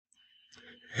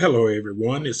Hello,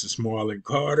 everyone. This is Marlin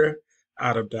Carter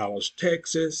out of Dallas,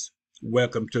 Texas.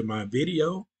 Welcome to my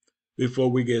video.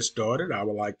 Before we get started, I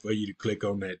would like for you to click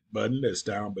on that button that's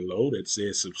down below that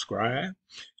says subscribe,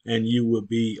 and you will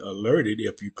be alerted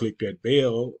if you click that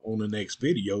bell on the next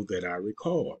video that I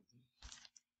record.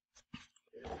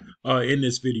 In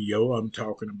this video, I'm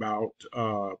talking about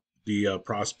the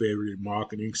Prosperity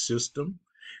Marketing System,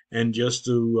 and just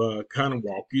to kind of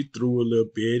walk you through a little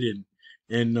bit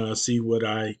and see what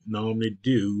I normally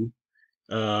do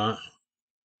uh,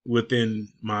 within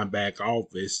my back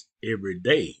office every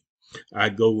day. I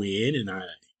go in and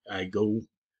I go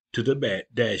to the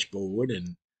dashboard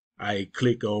and I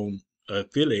click on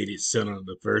affiliated center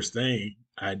the first thing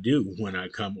I do when I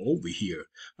come over here.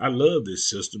 I love this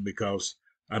system because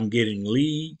I'm getting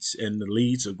leads and the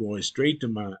leads are going straight to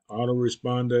my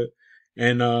autoresponder.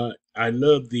 And I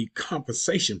love the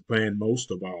compensation plan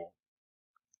most of all.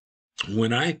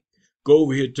 When I go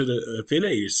over here to the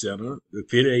affiliate center,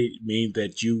 affiliate means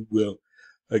that you will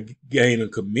gain a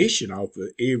commission off of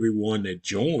everyone that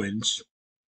joins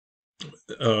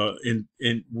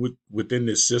within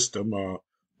this system,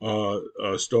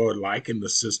 start liking the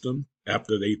system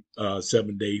after they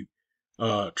 7 day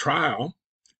trial,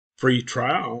 free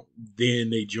trial. Then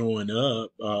they join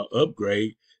up,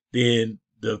 upgrade. Then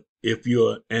the if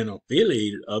you're an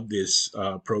affiliate of this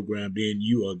program, then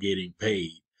you are getting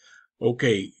paid.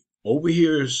 Okay, over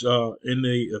here is in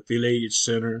the affiliated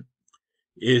center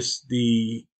is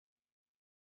the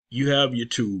you have your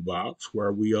toolbox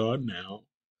where we are now,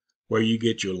 where you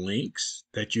get your links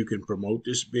that you can promote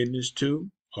this business to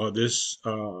or this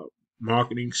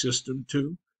marketing system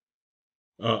to,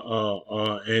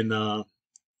 and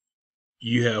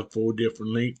you have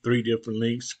three different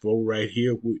links, four right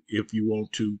here if you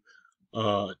want to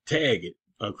tag it,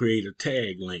 create a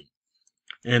tag link.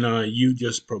 And you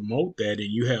just promote that,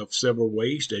 and you have several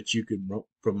ways that you can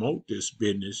promote this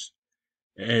business.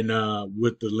 And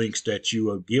with the links that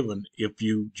you are given, if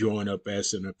you join up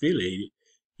as an affiliate,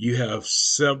 you have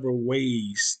several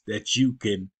ways that you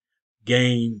can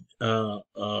gain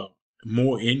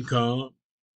more income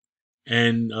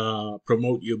and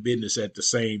promote your business at the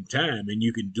same time. And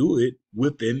you can do it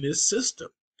within this system.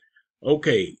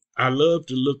 Okay, I love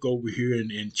to look over here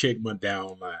and check my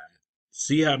downline,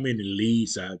 see how many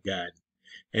leads I've got.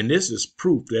 And this is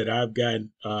proof that I've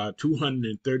gotten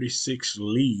 236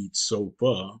 leads so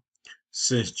far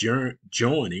since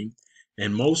joining,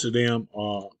 and most of them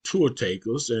are tour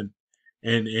takers, and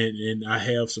I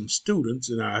have some students,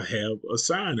 and I have a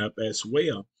sign up as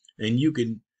well. And you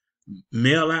can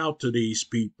mail out to these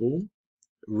people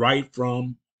right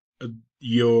from uh,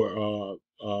 your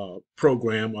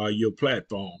program or your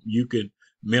platform. You can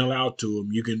mail out to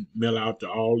them. You can mail out to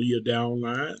all of your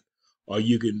downline, or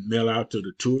you can mail out to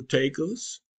the tour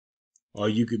takers, or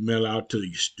you can mail out to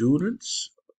your students,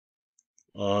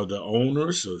 or the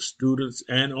owners, or students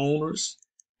and owners.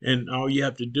 And all you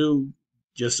have to do,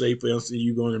 just say, for instance,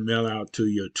 you're going to mail out to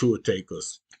your tour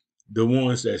takers, the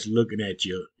ones that's looking at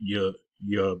your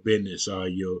business or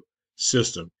your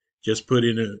system. Just put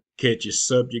in a catchy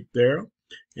subject there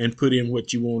and put in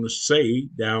what you want to say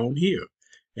down here.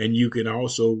 And you can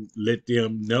also let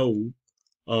them know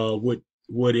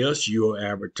what else you are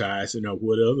advertising or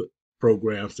what other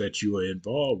programs that you are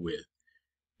involved with.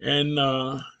 And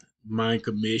my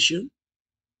commission,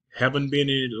 haven't been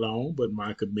in it long, but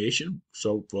my commission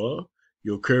so far,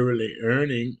 you're currently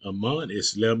earning a month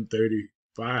is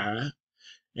 1135,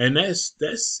 and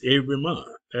that's every month.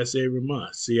 That's every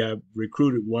month. See, I've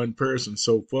recruited one person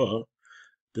so far.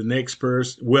 The next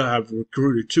person, well, I've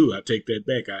recruited two. I take that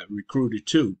back. I recruited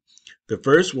two. The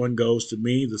first one goes to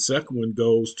me. The second one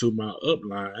goes to my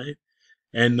upline,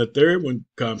 and the third one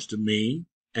comes to me.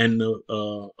 And the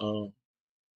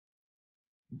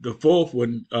fourth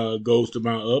one goes to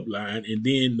my upline, and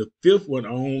then the fifth one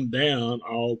on down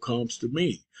all comes to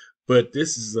me. But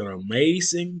this is an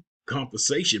amazing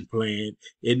compensation plan.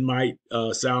 It might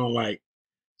sound like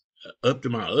up to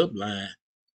my upline.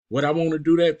 What I want to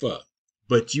do that for?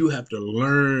 But you have to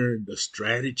learn the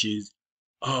strategies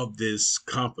of this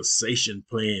compensation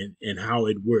plan and how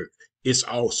it works. It's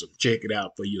awesome. Check it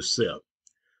out for yourself.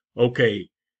 Okay,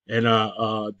 and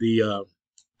the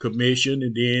commission,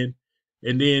 and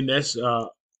then that's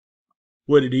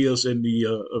what it is in the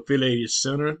affiliated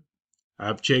center.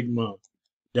 I've checked my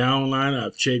downline.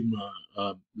 I've checked my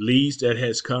leads that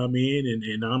has come in,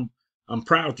 and I'm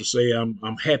proud to say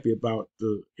I'm happy about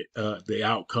the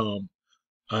outcome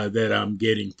that I'm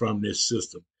getting from this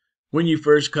system. When you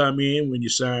first come in, when you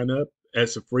sign up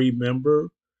as a free member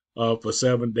for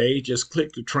 7 days, just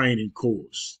click the training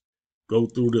course. Go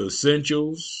through the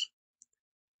essentials,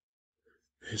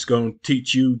 It's going to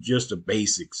teach you just the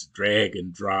basics, drag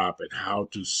and drop, and how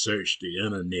to search the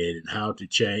internet and how to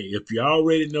change. If you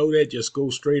already know that, just go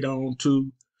straight on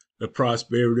to the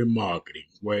Prosperity Marketing,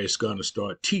 where it's going to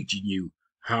start teaching you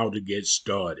how to get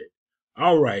started.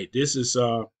 All right, this is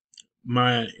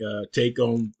my take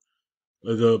on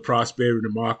the Prosperity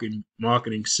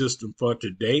Marketing System for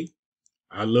today.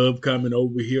 I love coming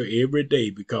over here every day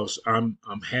because I'm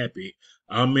happy.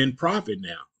 I'm in profit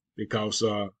now because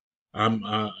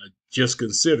I'm just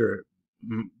consider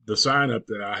the sign up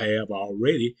that I have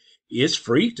already is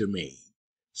free to me.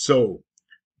 So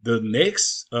the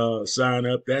next sign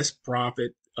up, that's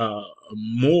profit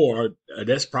more.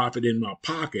 That's profit in my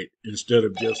pocket instead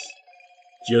of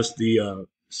just the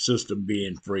system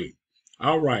being free.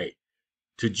 All right.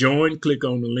 To join, click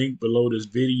on the link below this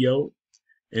video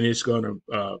and it's going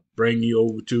to bring you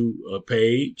over to a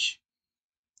page.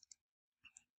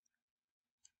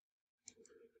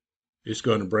 It's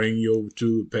going to bring you over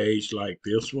to a page like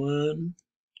this one.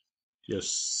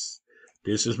 Just,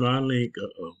 this is my link.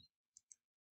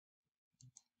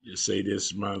 Just say this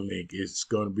is my link. It's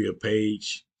going to be a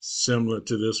page similar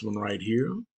to this one right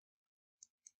here.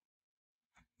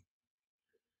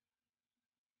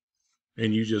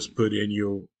 And you just put in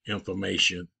your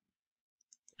information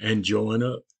and join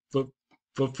up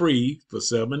for free for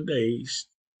 7 days.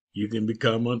 You can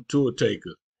become a tour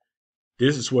taker.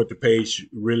 This is what the page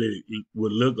really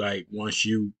would look like once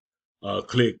you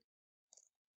click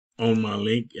on my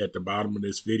link at the bottom of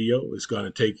this video. It's going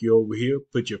to take you over here.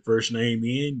 Put your first name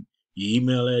in, your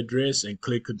email address, and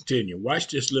click continue. Watch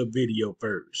this little video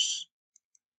first.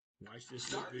 Watch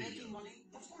this little video.